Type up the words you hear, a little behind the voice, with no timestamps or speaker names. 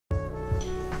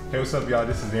Hey, what's up, y'all?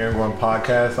 This is the Aaron Going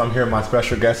Podcast. I'm here with my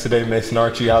special guest today, Mason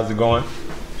Archie. How's it going?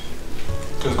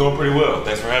 It's going pretty well.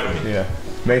 Thanks for having me. Yeah.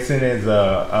 Mason is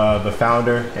the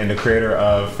founder and the creator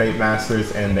of Fate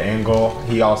Masters and the End Goal.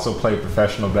 He also played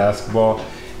professional basketball.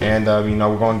 And,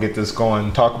 we're going to get this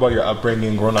going. Talk about your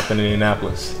upbringing growing up in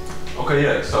Indianapolis. Okay,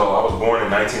 yeah. So I was born in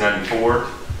 1994.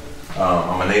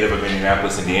 I'm a native of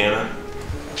Indianapolis, Indiana.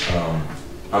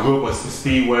 I grew up with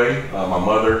Speedway. My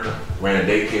mother ran a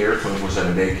daycare,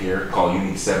 24/7 daycare, called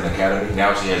Unique 7 Academy.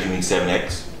 Now she has Unique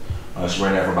 7X. She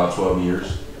ran that for about 12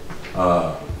 years.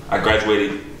 I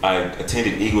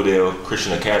attended Eagledale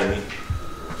Christian Academy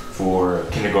for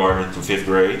kindergarten through 5th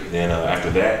grade. Then after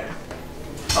that,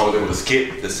 I was able to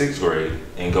skip the 6th grade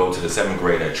and go to the 7th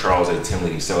grade at Charles A.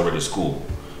 Tinley Celebrated School,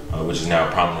 which is now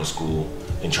a prominent school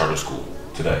and charter school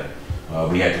today.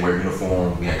 We had to wear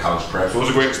uniform, we had college prep, so it was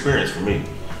a great experience for me.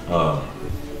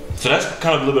 So that's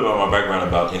kind of a little bit about my background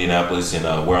about Indianapolis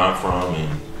and where I'm from and,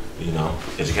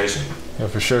 education. Yeah,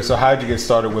 for sure. So how did you get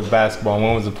started with basketball? And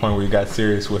when was the point where you got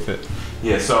serious with it?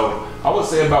 Yeah, so I would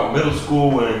say about middle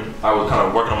school when I was kind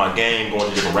of working on my game, going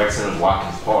to different rec centers,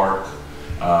 Watkins Park,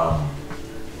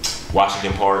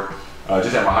 Washington Park,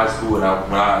 just at my high school. And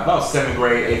about 7th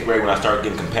grade, 8th grade, when I started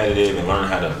getting competitive and learning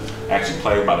how to actually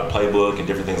play by the playbook and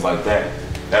different things like that,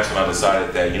 that's when I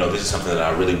decided that, this is something that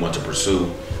I really want to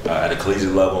pursue at a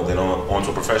collegiate level and then on to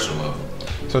a professional level.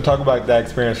 So talk about that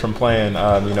experience from playing,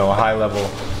 a high level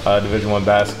Division I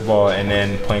basketball and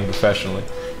then playing professionally.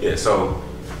 Yeah, so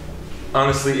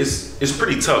honestly, it's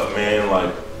pretty tough, man.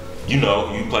 Like, you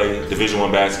play Division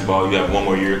I basketball, you have one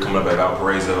more year coming up at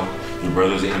Valparaiso. Your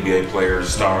brother's an NBA player,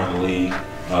 star in the league,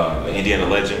 Indiana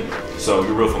legend. So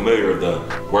you're real familiar with the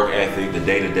work ethic, the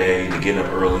day-to-day, the getting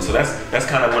up early. So that's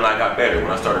kind of when I got better,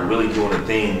 when I started really doing the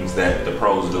things that the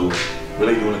pros do,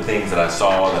 really doing the things that I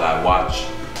saw, that I watched,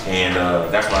 and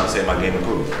that's when I say my game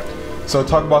improved. So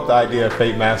talk about the idea of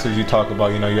Fate Masters. You talk about,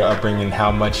 your upbringing,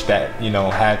 how much that,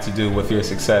 had to do with your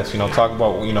success. Talk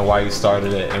about, why you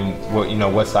started it and what,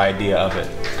 what's the idea of it.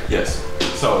 Yes.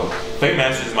 So Fate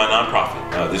Masters is my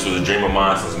nonprofit. This was a dream of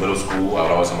mine since middle school. I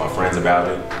would always tell my friends about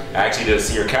it. I actually did a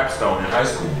senior capstone in high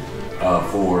school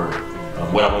for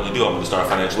what I wanted to do. I wanted to start a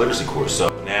financial literacy course. So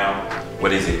now,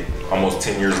 almost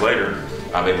 10 years later,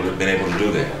 I've been able to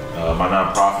do that. My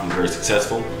nonprofit is very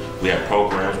successful. We have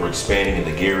programs. We're expanding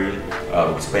into Gary,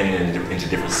 expanding into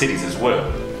different cities as well.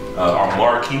 Our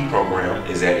marquee program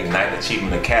is at Ignite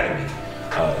Achievement Academy.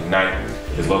 Ignite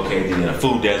is located in a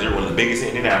food desert, one of the biggest in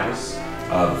Indianapolis,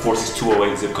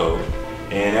 46208 zip code.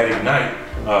 And at Ignite,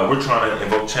 we're trying to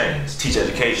invoke change, teach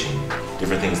education,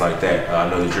 different things like that. I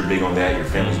know that you're big on that, your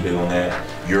family's big on that,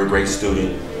 you're a great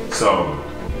student. So,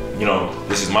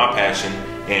 this is my passion.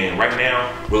 And right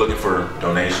now, we're looking for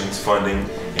donations, funding,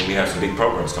 and we have some big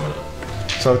programs coming up.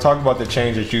 So talk about the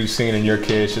changes you've seen in your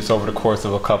kids just over the course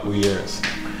of a couple years.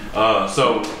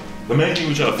 So the main thing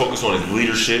we're trying to focus on is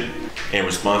leadership and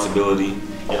responsibility,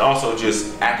 and also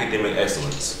just academic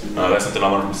excellence. That's something I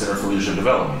learned from Center for Leadership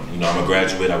Development. I'm a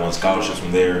graduate, I won scholarships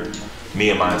from there. Me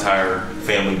and my entire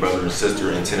family, brother and sister,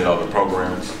 attended all the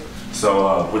programs.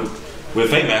 So with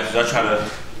Fate Masters, I try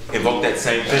to evoke that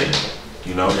same thing.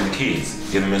 In the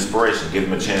kids, give them inspiration, give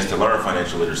them a chance to learn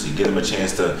financial literacy, give them a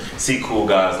chance to see cool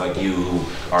guys like you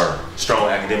who are strong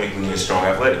academically and strong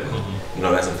athletically.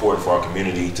 That's important for our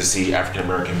community to see African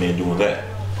American men doing that.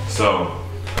 So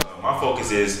my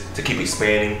focus is to keep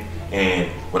expanding, and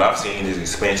what I've seen is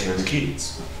expansion of the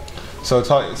kids. So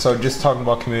just talking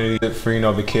about community for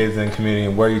the kids in the community,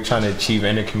 and where you're trying to achieve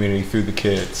in the community through the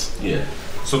kids. Yeah.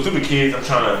 So through the kids, I'm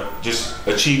trying to just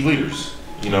achieve leaders.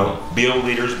 Build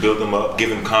leaders, build them up,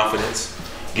 give them confidence,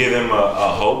 give them a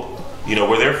hope.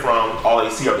 Where they're from, all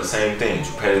they see are the same things,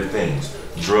 repetitive things,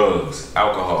 drugs,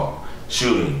 alcohol,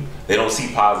 shooting. They don't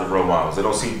see positive role models. They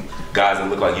don't see guys that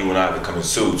look like you and I that come in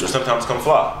suits or sometimes come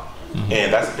fly.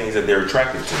 And that's the things that they're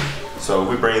attracted to. So if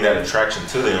we bring that attraction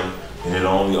to them, then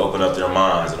it'll only open up their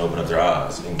minds and open up their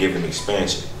eyes and give them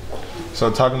expansion. So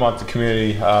talking about the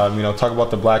community, talk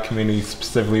about the black community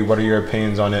specifically. What are your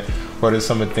opinions on it? What are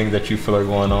some of the things that you feel are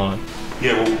going on?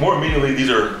 Yeah, well, more immediately, these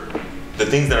are the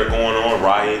things that are going on: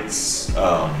 riots,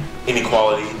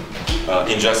 inequality,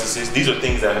 injustices. These are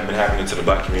things that have been happening to the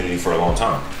black community for a long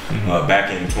time.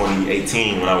 Back in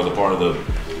 2018, when I was a part of the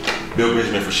Bill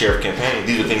Benjamin for Sheriff campaign,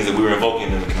 these are things that we were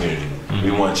invoking in the community.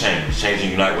 We want change. Change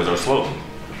and unite was our slogan.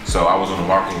 So I was on the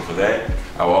marketing for that.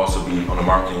 I will also be on the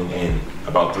marketing in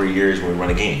about 3 years when we run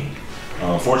again.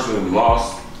 Unfortunately, we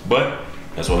lost, but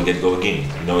that's why we get to go again.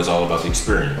 It's all about the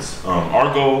experience.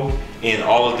 Our goal in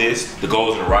all of this, the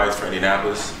goals and the riots for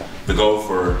Indianapolis, the goal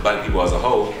for black people as a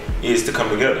whole, is to come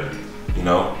together.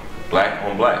 Black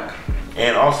on black.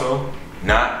 and also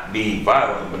not be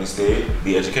violent, but instead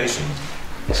be educational.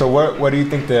 So what do you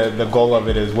think the goal of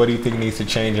it is? What do you think needs to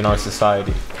change in our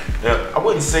society? Now, I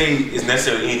wouldn't say it's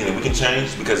necessarily anything that we can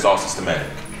change because it's all systematic.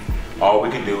 All we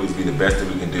can do is be the best that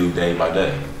we can do day by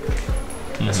day.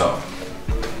 That's all.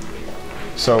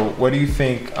 So what do you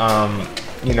think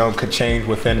could change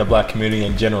within the Black community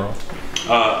in general?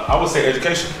 I would say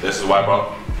education. This is why I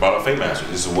brought up Fate Masters.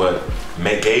 This is what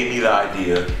gave me the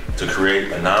idea to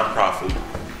create a nonprofit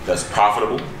that's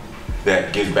profitable,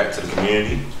 that gives back to the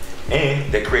community,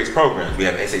 and that creates programs. We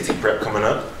have SAT prep coming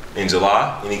up in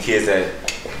July. Any kids that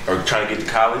are trying to get to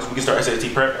college, we can start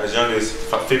SAT prep as young as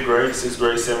 5th grade, 6th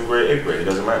grade, 7th grade, 8th grade. It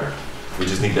doesn't matter. We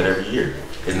just need that every year.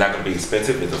 It's not going to be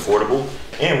expensive. It's affordable,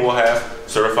 and we'll have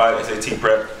certified SAT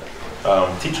prep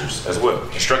teachers as well,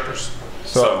 instructors.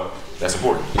 So that's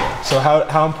important. So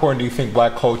how important do you think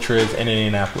Black culture is in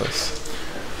Indianapolis?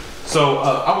 So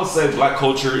I would say Black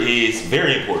culture is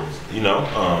very important.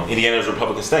 Indiana is a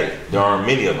Republican state. There are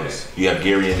many of us. You have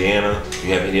Gary, Indiana.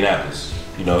 You have Indianapolis.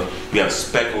 You have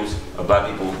speckles of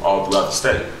Black people all throughout the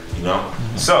state.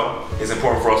 So it's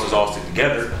important for us to all stick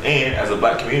together. And as a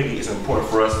Black community, it's important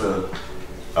for us to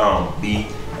be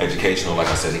educational, like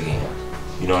I said again.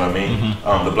 You know what I mean?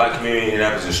 The Black community in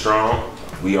Indianapolis is strong.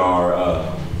 We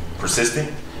are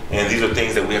persistent. And these are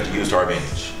things that we have to use to our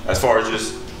advantage. As far as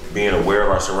just being aware of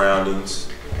our surroundings,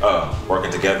 working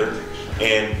together,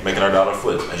 and making our dollar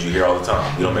flip. As you hear all the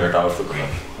time, we don't make our dollar flip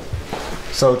enough.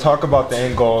 So talk about the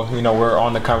end goal. We're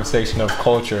on the conversation of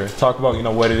culture. Talk about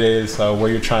what it is, where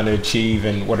you're trying to achieve,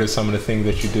 and what are some of the things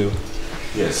that you do.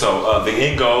 Yeah. So the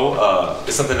end goal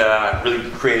is something that I really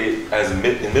created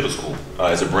in middle school.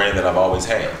 As a brand that I've always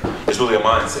had. It's really a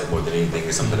mindset more than anything.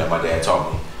 It's something that my dad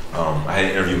taught me. I had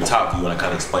an interview with Top View, and I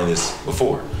kind of explained this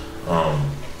before.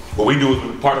 What we do is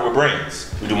we partner with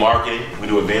brands. We do marketing, we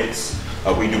do events,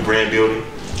 we do brand building,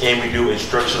 and we do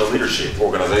instructional leadership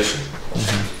organization.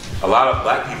 A lot of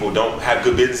Black people don't have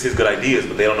good businesses, good ideas,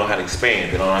 but they don't know how to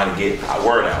expand. They don't know how to get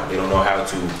word out. They don't know how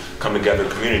to come together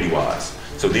community-wise.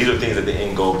 So these are things that the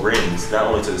end goal brings, not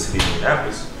only to the city of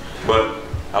Indianapolis, but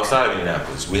outside of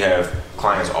Indianapolis. We have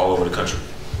clients all over the country.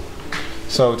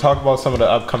 So talk about some of the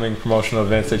upcoming promotional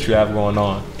events that you have going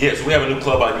on. Yes, we have a new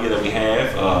club idea that we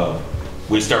have.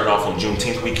 We're starting off on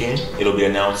Juneteenth weekend. It'll be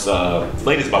announced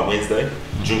latest by Wednesday,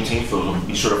 Juneteenth. So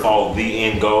be sure to follow The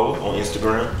End Goal on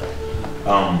Instagram.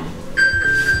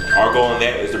 Our goal in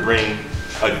that is to bring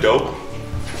a dope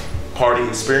party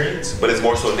experience, but it's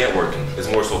more so networking. It's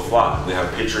more so fly. We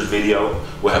have pictures, video,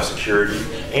 we'll have security,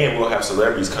 and we'll have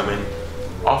celebrities coming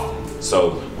often.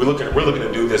 So we're looking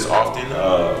to do this often,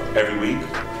 every week,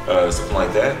 something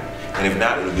like that. And if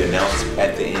not, it'll be announced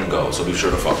at The End Goal. So be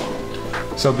sure to follow.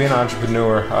 So being an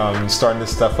entrepreneur, starting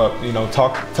this stuff up,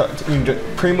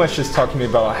 pretty much just talk to me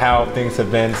about how things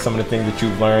have been, some of the things that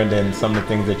you've learned, and some of the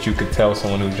things that you could tell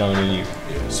someone who's younger than you.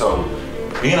 Yeah. So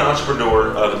being an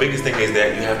entrepreneur, the biggest thing is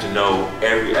that you have to know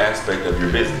every aspect of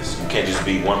your business. You can't just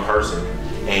be one person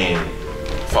and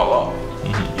fall off.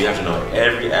 You have to know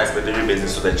every aspect of your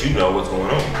business so that you know what's going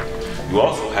on. You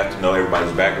also have to know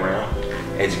everybody's background,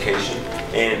 education,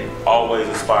 and always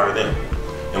inspire them.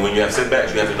 And when you have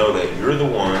setbacks, you have to know that you're the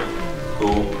one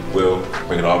who will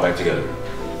bring it all back together.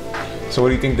 So what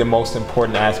do you think the most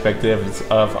important aspect is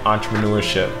of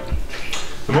entrepreneurship?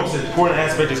 The most important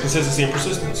aspect is consistency and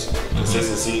persistence.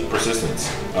 Consistency, persistence.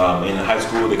 In high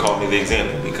school, they called me the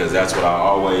example because that's what I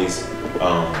always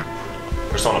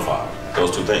personify,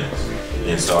 those two things.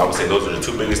 And so I would say those are the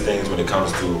two biggest things when it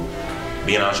comes to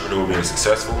being an entrepreneur, being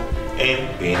successful,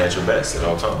 and being at your best at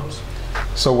all times.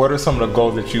 So what are some of the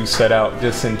goals that you set out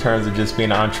just in terms of just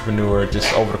being an entrepreneur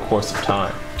just over the course of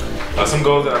time? Some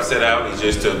goals that I've set out is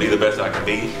just to be the best I can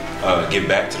be, give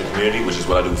back to the community, which is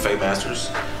what I do with Fate Masters,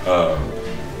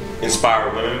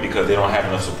 inspire women because they don't have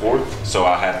enough support, so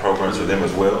I have programs for them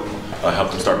as well, help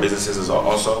them start businesses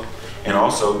also, and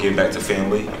also give back to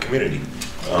family and community.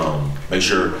 Make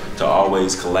sure to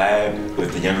always collab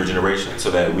with the younger generation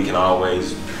so that we can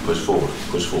always push forward.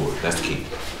 That's the key.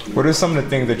 What are some of the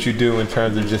things that you do in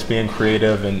terms of just being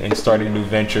creative and starting new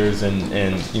ventures and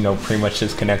pretty much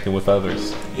just connecting with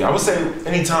others? Yeah, I would say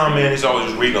anytime, man, it's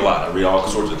always reading a lot. I read all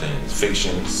sorts of things,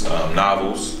 fictions,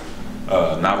 novels,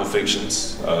 novel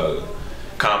fictions,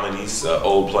 comedies,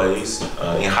 old plays.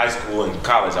 In high school and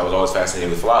college, I was always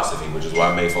fascinated with philosophy, which is why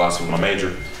I made philosophy my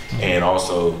major, and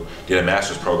also did a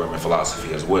master's program in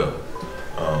philosophy as well.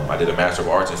 I did a Master of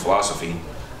Arts in Philosophy.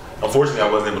 Unfortunately, I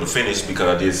wasn't able to finish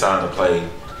because I did sign to play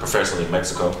professionally in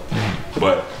Mexico,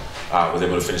 but I was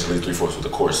able to finish at least 3/4 of the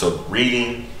course. So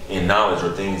reading and knowledge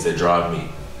are things that drive me.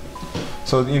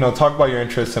 So, talk about your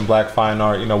interest in Black fine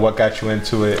art, what got you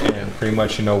into it, and pretty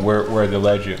much, where they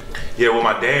led you. Yeah, well,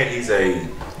 my dad, he's a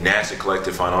nationally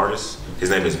collected fine artist. His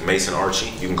name is Mason Archie.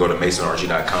 You can go to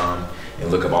masonarchie.com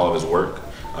and look up all of his work.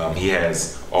 He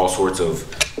has all sorts of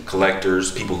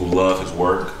collectors, people who love his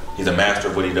work. He's a master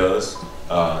of what he does,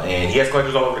 and he has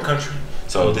collectors all over the country.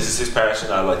 So this is his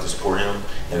passion. I like to support him,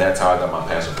 and that's how I got my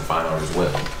passion for fine art as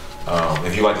well.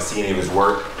 If you like to see any of his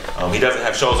work, he doesn't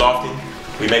have shows often.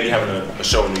 We may be having a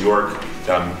show in New York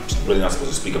that I'm really not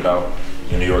supposed to speak about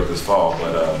in New York this fall,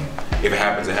 but if it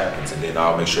happens, it happens, and then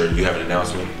I'll make sure you have an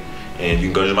announcement, and you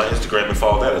can go to my Instagram and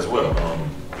follow that as well.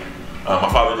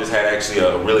 My father just had actually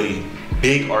a really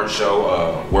big art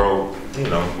show,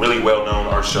 really well-known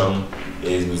art show.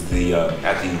 It was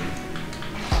at the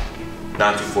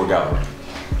 924 Gallery,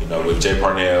 with Jay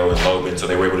Parnell and Logan, so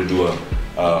they were able to do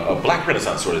a Black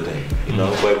Renaissance sort of thing,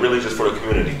 but really just for the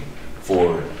community,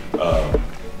 for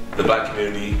the Black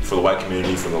community, for the white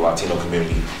community, for the Latino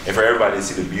community, and for everybody to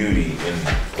see the beauty in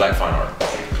Black fine art.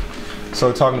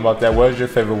 So talking about that, what is your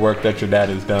favorite work that your dad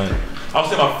has done? I would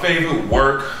say my favorite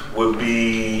work would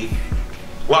be,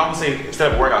 I would say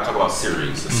instead of work, I'll talk about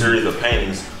series. A series of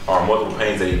paintings are multiple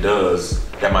paintings that he does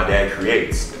that my dad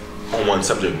creates on one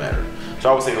subject matter.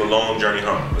 So I would say The Long Journey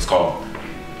Home. It's called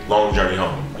Long Journey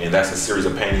Home. And that's a series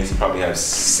of paintings. He probably has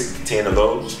 6 to 10 of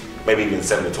those, maybe even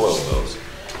 7 to 12 of those.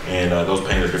 And those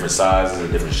paintings are different sizes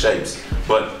and different shapes.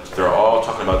 But they're all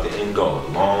talking about the end goal, the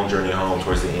long journey home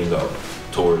towards the end goal,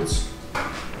 towards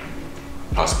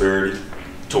prosperity,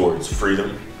 towards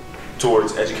freedom,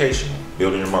 towards education,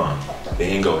 building your mind, the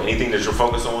end goal. Anything that you're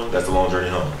focused on, that's the long journey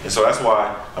home. And so that's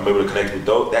why I'm able to connect with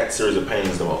that series of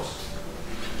paintings the most.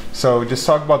 So just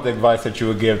talk about the advice that you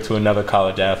would give to another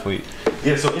college athlete.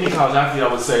 Yeah, so any college athlete,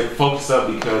 I would say focus up,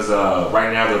 because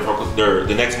right now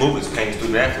the next move is paying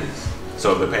student athletes.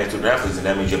 So if they're paying student athletes, then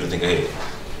that means you have to think ahead.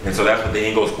 And so that's what the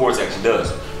Ingo Sports actually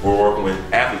does. We're working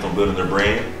with athletes on building their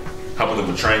brand, helping them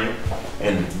with training,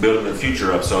 and building their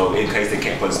future up, so in case they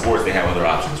can't play sports, they have other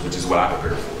options, which is what I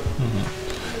prepare for.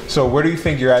 Mm-hmm. So where do you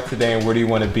think you're at today, and where do you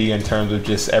want to be in terms of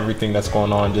just everything that's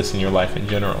going on just in your life in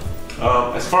general?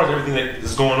 As far as everything that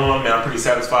is going on, man, I'm pretty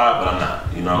satisfied, but I'm not.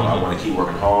 I want to keep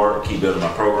working hard, keep building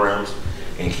my programs,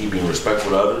 and keep being respectful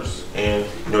to others, and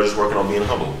just working on being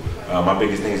humble. My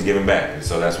biggest thing is giving back, and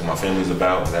so that's what my family's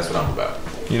about, and that's what I'm about.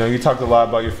 You talked a lot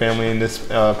about your family in this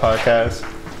podcast.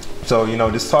 So,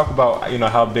 just talk about,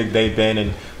 how big they've been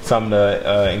and some of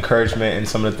the encouragement and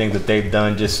some of the things that they've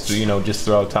done just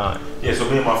throughout time. Yeah, so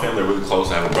me and my family are really close.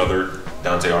 I have a brother,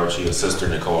 Dante Archie, a sister,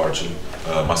 Nicole Archie.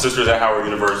 My sister's at Howard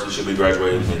University. She'll be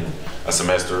graduating in a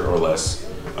semester or less.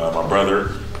 My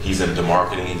brother, he's into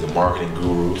marketing. He's a marketing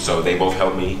guru. So they both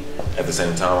help me at the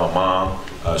same time. My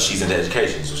mom, she's into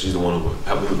education, so she's the one who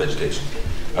helped me with education.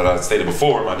 As I stated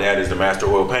before, my dad is the master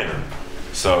oil painter.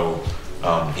 So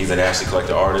he's a nationally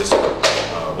collected artist,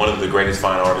 one of the greatest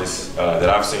fine artists that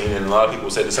I've seen, and a lot of people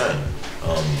say the same.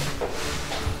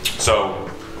 So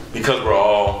because we're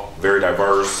all very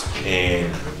diverse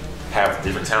and have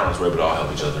different talents, we're able to all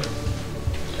help each other.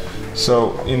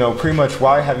 So, pretty much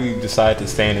why have you decided to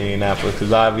stay in Indianapolis?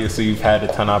 Because obviously you've had a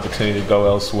ton of opportunity to go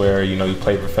elsewhere. You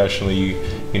play professionally.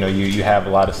 You have a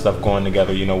lot of stuff going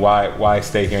together. Why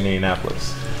stay here in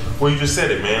Indianapolis? Well, you just said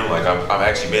it, man. Like I've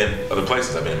actually been other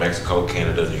places. I've been in Mexico,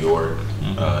 Canada, New York,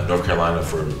 North Carolina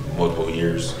for multiple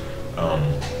years.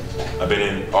 I've been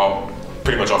in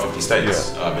pretty much all 50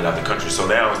 states. I've been out the country. So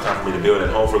now it's time for me to build at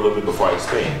home for a little bit before I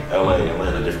expand. LA,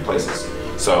 Atlanta, different places.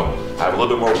 So I have a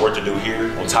little bit more work to do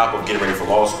here on top of getting ready for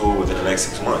law school within the next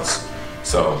 6 months.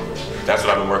 So that's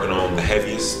what I've been working on the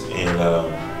heaviest, and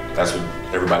that's what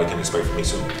everybody can expect from me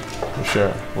soon. For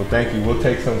sure. Well, thank you. We'll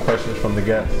take some questions from the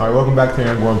guests. All right, welcome back to the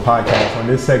Aaron Podcast. On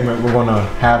this segment, we're going to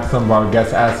have some of our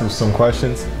guests ask us some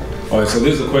questions. All right, so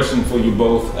this is a question for you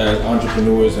both as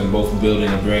entrepreneurs and both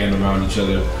building a brand around each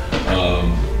other.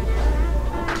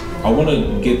 I want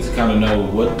to get to kind of know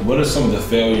what are some of the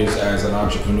failures as an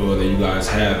entrepreneur that you guys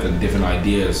have, the different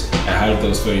ideas, and how did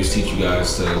those failures teach you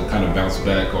guys to kind of bounce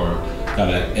back or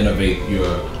kind of innovate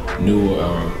your new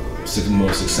or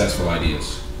more successful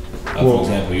ideas? For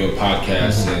example, your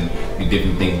podcast and your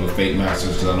different things with Fate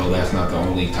Masters, because I know that's not the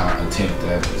only attempt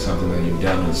at something that you've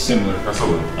done that's similar.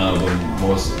 Absolutely.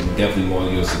 But definitely more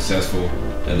you're successful,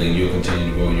 and then you'll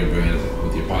continue to grow your brand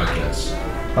with your podcast.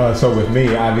 So with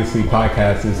me, obviously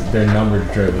podcasts they're numbers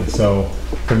driven. So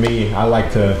for me, I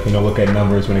like to look at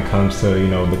numbers when it comes to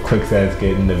the clicks that it's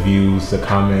getting, the views, the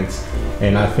comments,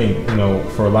 and I think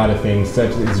for a lot of things,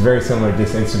 it's very similar to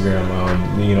this Instagram.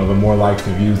 The more likes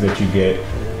and views that you get,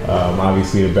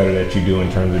 Obviously, the better that you do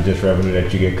in terms of just revenue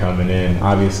that you get coming in.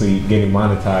 Obviously, getting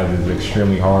monetized is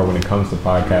extremely hard when it comes to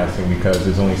podcasting because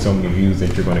there's only so many views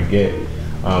that you're going to get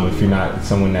if you're not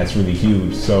someone that's really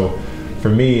huge. So for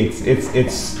me,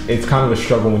 it's kind of a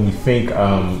struggle when you think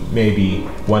maybe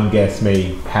one guest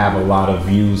may have a lot of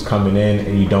views coming in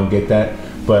and you don't get that,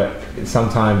 but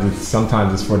sometimes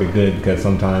it's for the good, because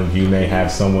sometimes you may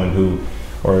have someone who,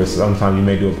 or sometimes you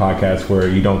may do a podcast where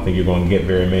you don't think you're going to get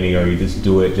very many, or you just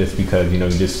do it just because you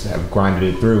just have grinded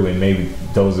it through, and maybe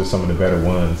those are some of the better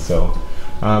ones. So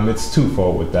it's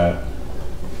twofold with that.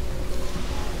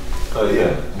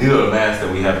 Yeah, these are the masks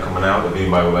that we have coming out. If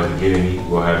anybody would like to get any,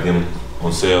 we'll have them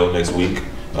on sale next week.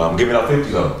 I'm giving out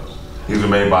 50 of them. These are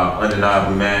made by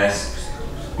Undeniably Masks.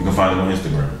 You can find them on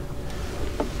Instagram.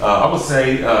 I would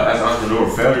say, as an entrepreneur,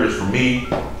 failures for me,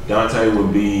 Dante,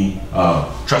 would be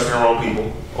trusting our own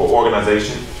people or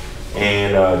organization,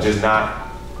 and just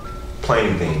not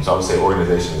planning things. So I would say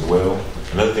organization as well.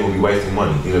 Another thing would be wasting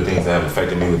money. These are things that have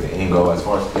affected me with the end goal as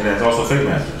far as, and that's also Fate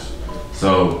Masters.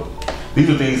 So these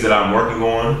are things that I'm working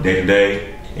on day to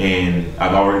day, and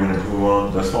I've already been improving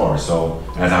on thus far. So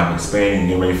as I'm expanding and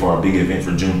getting ready for our big event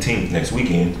for Juneteenth next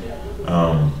weekend,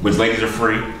 which ladies are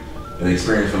free, and the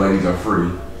experience for ladies are free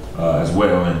as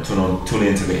well, and tune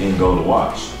into the end goal to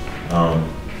watch.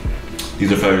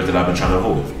 These are failures that I've been trying to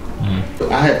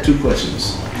avoid. I have two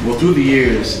questions. Well, through the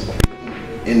years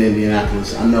in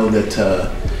Indianapolis, I know that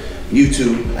you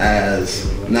two, as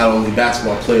not only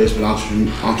basketball players but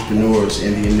entrepreneurs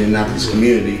in the Indianapolis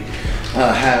community,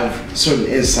 have certain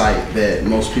insight that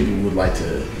most people would like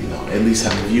to, at least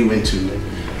have a view into.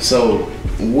 So,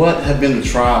 what have been the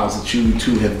trials that you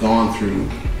two have gone through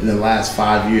in the last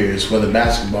 5 years, whether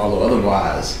basketball or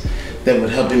otherwise, that would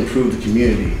help improve the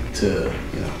community to,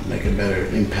 make a better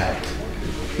impact?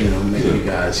 Make you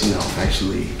guys,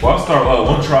 actually. Well,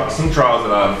 I'll start. Some trials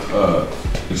that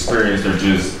I've experienced are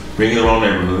just being in the wrong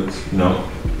neighborhoods.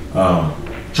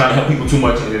 Trying to help people too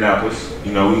much in Indianapolis.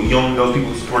 You only know those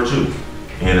people who support you,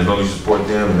 and as long as you support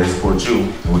them and they support you,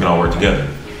 then we can all work together.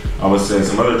 I would say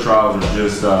some other trials are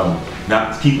just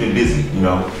not keeping busy.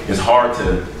 It's hard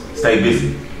to stay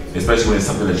busy, especially when it's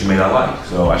something that you may not like.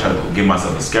 So I try to give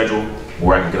myself a schedule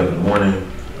where I can get up in the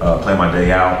morning, plan my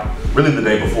day out, really the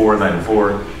day before, night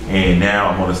before, and now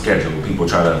I'm on a schedule. People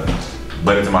try to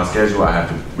butt into my schedule, I have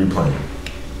to replan.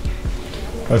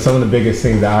 Some of the biggest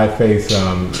things that I face,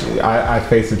 I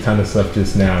face a ton of stuff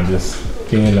just now, just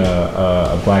being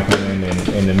a black man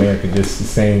in America, just the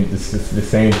same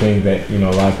thing that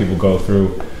a lot of people go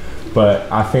through. But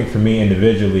I think for me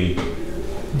individually,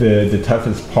 the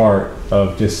toughest part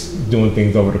of just doing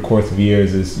things over the course of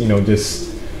years is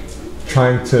just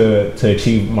trying to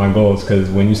achieve my goals, because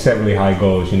when you set really high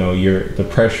goals, the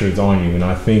pressure is on you, and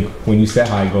I think when you set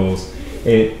high goals,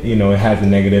 it has a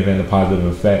negative and a positive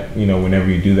effect whenever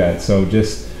you do that. So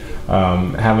just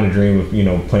having a dream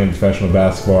of playing professional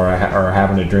basketball, or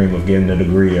having a dream of getting a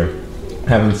degree, or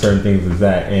having certain things as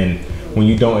that, and when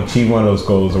you don't achieve one of those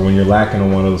goals, or when you're lacking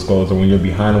on one of those goals, or when you're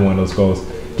behind on one of those goals,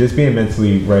 just being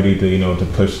mentally ready to to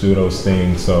push through those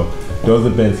things. So those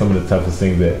have been some of the toughest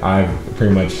things that I've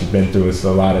pretty much been through. It's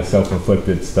a lot of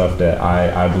self-inflicted stuff that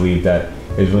I believe that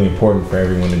is really important for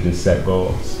everyone to just set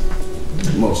goals.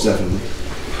 Most definitely.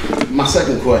 My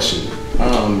second question,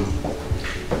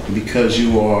 because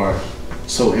you are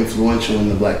so influential in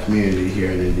the black community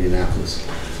here in Indianapolis,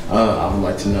 I would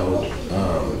like to know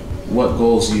what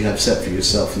goals you have set for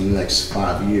yourself in the next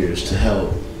 5 years to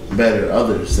help better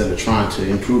others that are trying to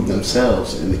improve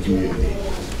themselves in the community.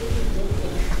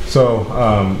 So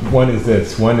one is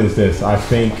this. I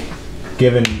think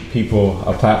giving people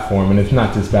a platform, and it's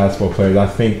not just basketball players, I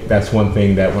think that's one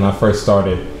thing that when I first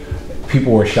started,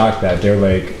 people were shocked at. They're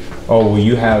like, oh, well,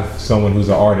 you have someone who's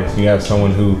an artist, you have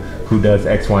someone who does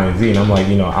X, Y, and Z, and I'm like,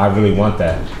 I really want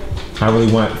that. I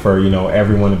really want for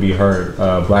everyone to be heard,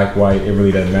 black, white, it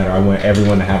really doesn't matter. I want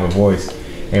everyone to have a voice.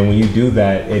 And when you do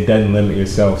that, it doesn't limit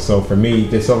yourself. So for me,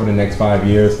 just over the next 5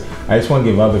 years, I just want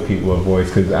to give other people a voice,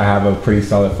 because I have a pretty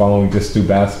solid following just through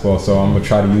basketball. So I'm going to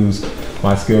try to use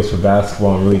my skills for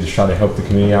basketball and really just try to help the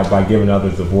community out by giving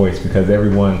others a voice, because not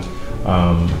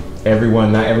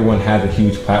everyone has a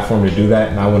huge platform to do that,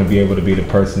 and I want to be able to be the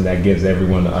person that gives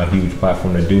everyone a huge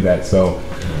platform to do that. So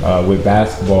with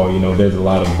basketball, there's a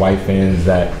lot of white fans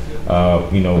that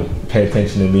pay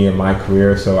attention to me and my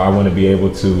career, so I want to be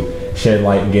able to shed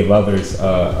light and give others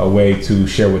a way to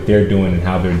share what they're doing and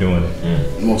how they're doing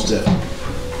it. Most definitely.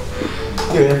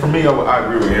 Yeah, and for me, I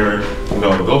agree with Aaron.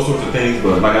 Those sorts of things.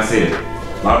 But like I said,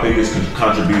 my biggest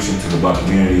contribution to the black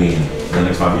community in the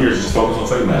next 5 years is just focus on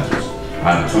Fate Masters.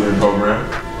 I have a tutoring program.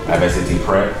 I have SAT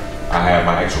prep. I have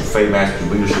my actual Fate Masters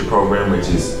Leadership Program, which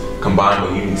is combined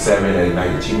with Unique 7 at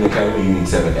Ignite Achievement Academy, Unique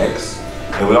 7X.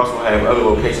 And we also have other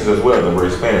locations as well that we're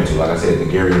expanding to, like I said, the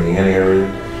Gary, Indiana area,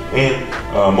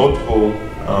 and multiple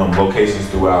locations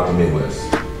throughout the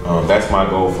Midwest. That's my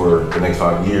goal for the next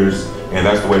 5 years, and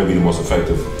that's the way to be the most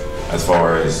effective as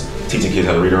far as teaching kids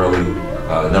how to read early,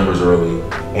 numbers early,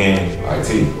 and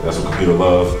IT. That's what Computer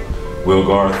Love. Will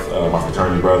Garth, my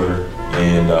fraternity brother,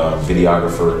 and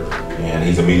videographer, and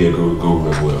he's a media guru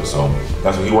as well. So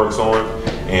that's what he works on,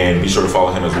 and be sure to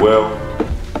follow him as well.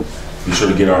 Be sure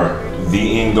to get our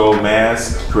The End Goal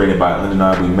mask created by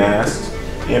Undeniably Masked,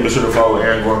 and be sure to follow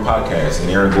Aaron Gordon podcast.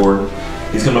 And Aaron Gordon,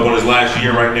 he's coming up on his last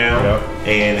year right now,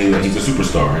 and he's a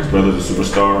superstar. His brother's a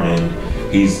superstar,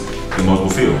 and he's in multiple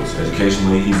fields.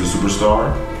 Educationally, he's a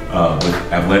superstar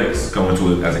with athletics, coming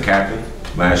to it as a captain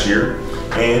last year,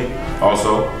 and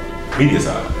also media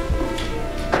side.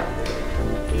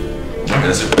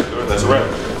 That's it. That's a wrap.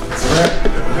 That's a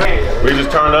wrap. We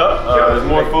just turned up. There's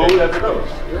more food. Let's go.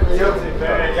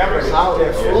 Y'all been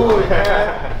solid food,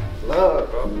 man. Love,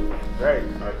 bro. Great.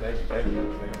 All right, thank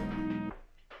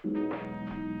you.